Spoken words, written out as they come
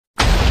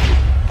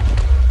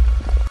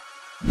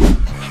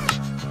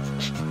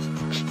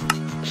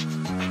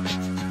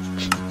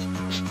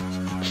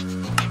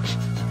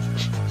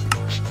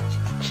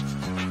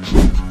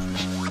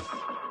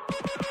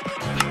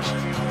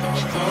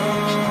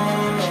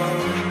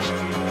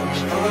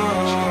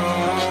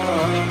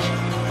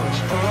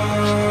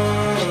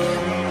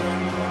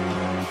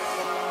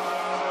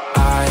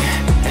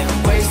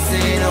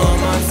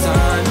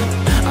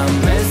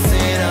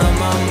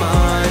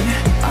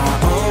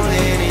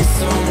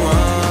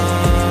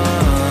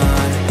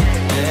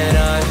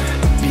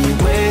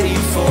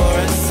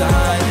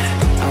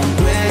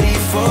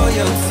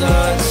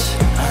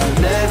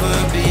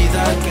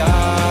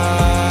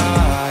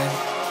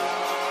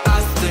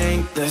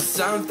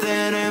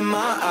something in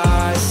my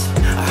eyes.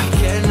 I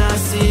cannot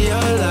see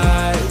your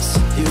lies.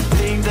 You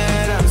think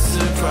that I'm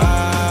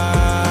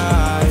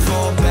surprised.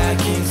 Fall back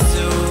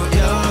into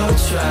your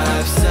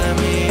trap. Send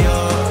me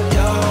your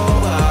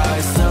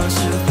eyes. Don't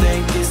you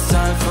think it's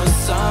time for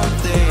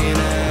something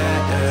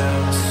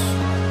else?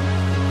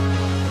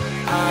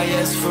 I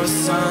asked for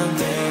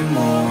something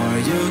more.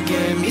 You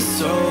gave me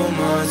so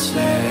much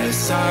less.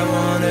 I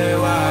wonder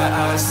why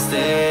I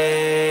stayed.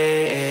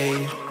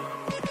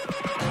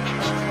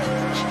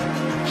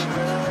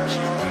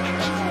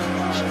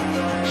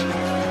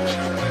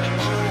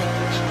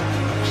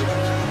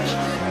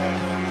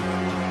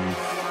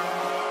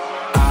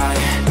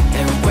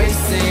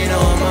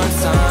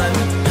 Time.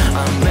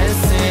 I'm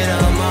messing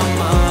up my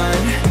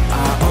mind.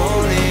 I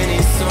only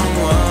need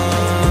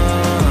someone,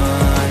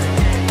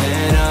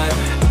 and I've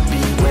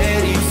been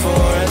waiting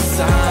for a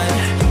sign.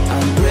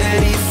 I'm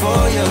ready for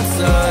your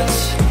touch.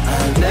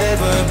 I'll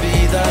never be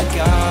that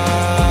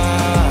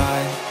guy.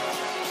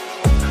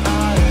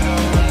 I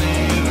don't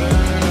even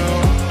know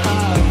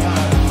how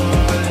I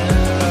fall in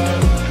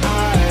love.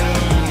 I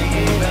don't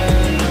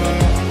even know.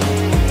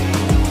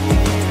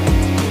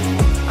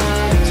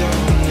 I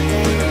don't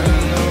even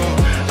know.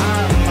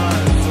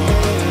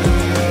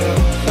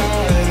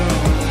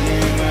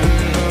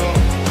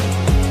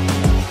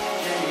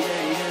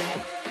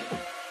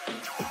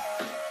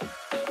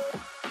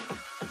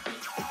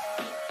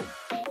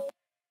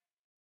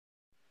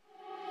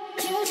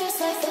 You're just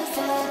like the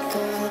bad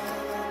girl.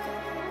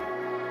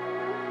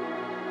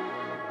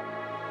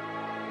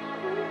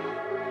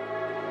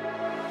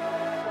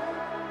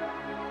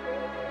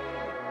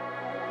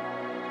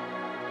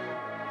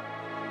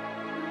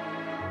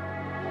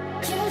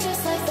 You're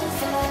just like the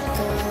bad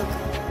girl.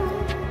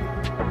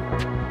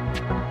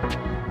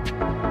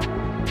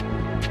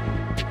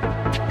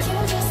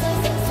 You're just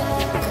like the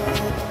bad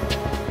girl.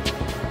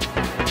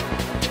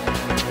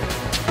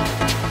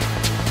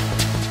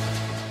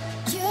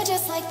 You're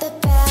just like the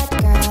bad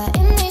girl.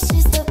 In me,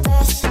 she's the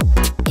best.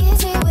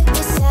 Easy with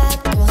the sad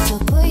girl, so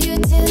put you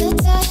to the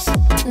test.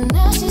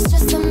 Now she's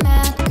just a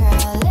mad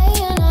girl,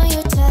 laying on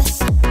your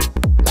chest.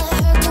 Let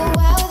her go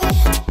out with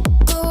it,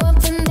 go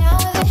up and down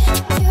with it.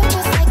 You're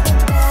just like the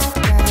bad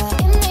girl.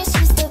 In me,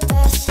 she's the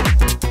best.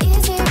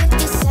 Easy with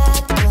the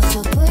sad girl, so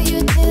put you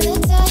to the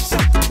test.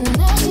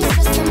 Now she's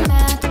just a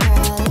mad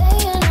girl,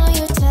 laying on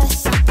your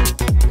chest.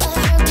 Let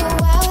her go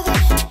out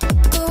with it,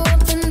 go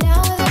up and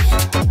down with it.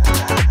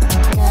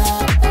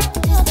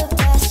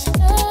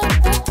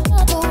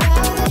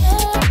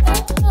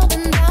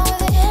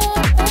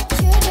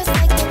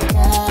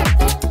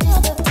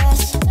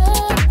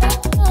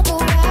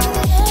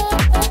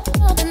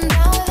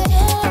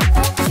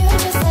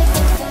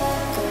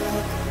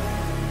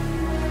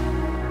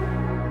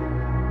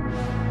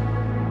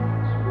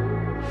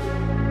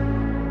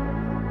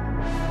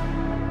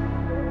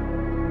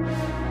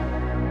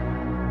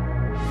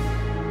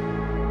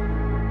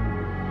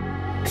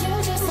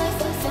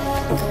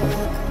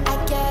 I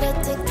get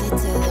addicted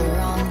to the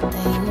wrong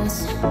things.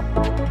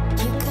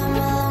 You come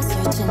along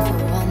searching for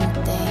one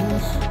thing.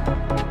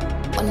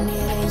 One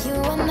near you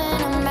and then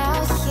I'm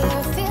out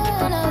here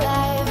feeling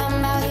alive.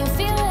 I'm out here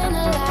feeling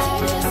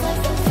alive. You're just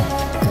like the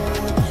bad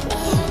girl.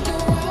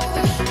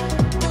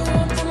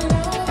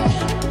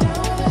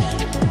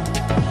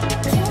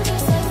 You're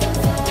just like the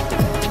bad girl.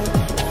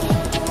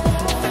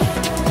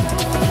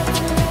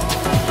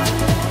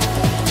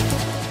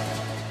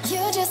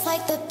 You're just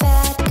like the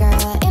bad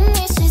girl. In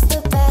me, she's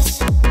the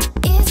best.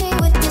 Easy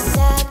with the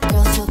sad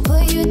girl, so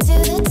put you to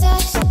the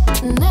test.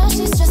 Now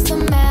she's just a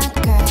mad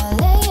girl,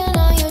 laying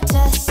on your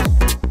chest.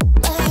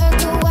 Let her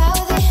go out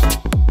with it,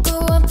 go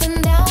up and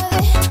down with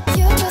it.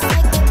 You're just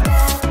like the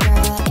bad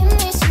girl. In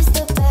me, she's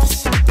the best.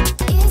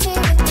 Easy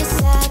with the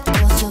sad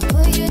girl, so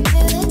put you to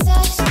the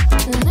test.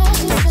 Now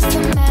she's just a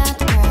mad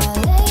girl,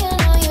 laying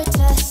on your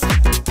chest.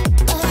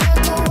 Let her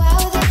go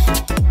out with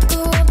it, go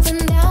up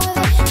and down with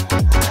it.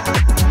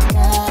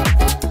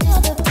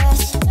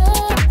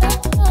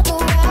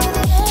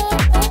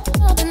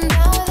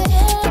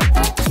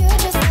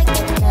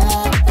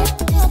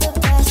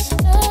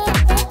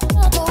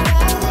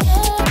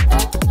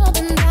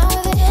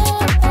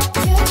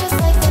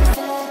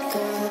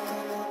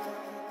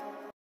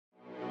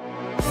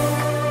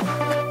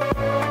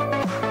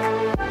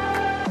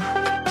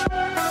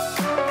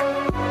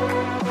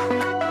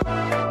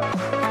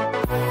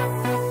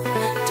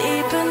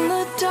 Deep in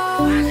the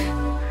dark,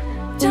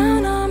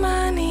 down on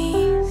my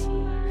knees,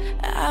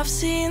 I've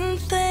seen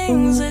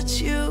things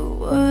that you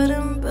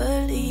wouldn't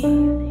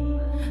believe.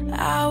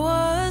 I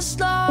was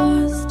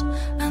lost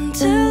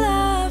until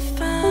I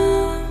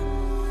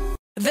found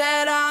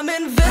that I'm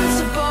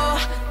invincible.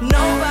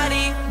 Nobody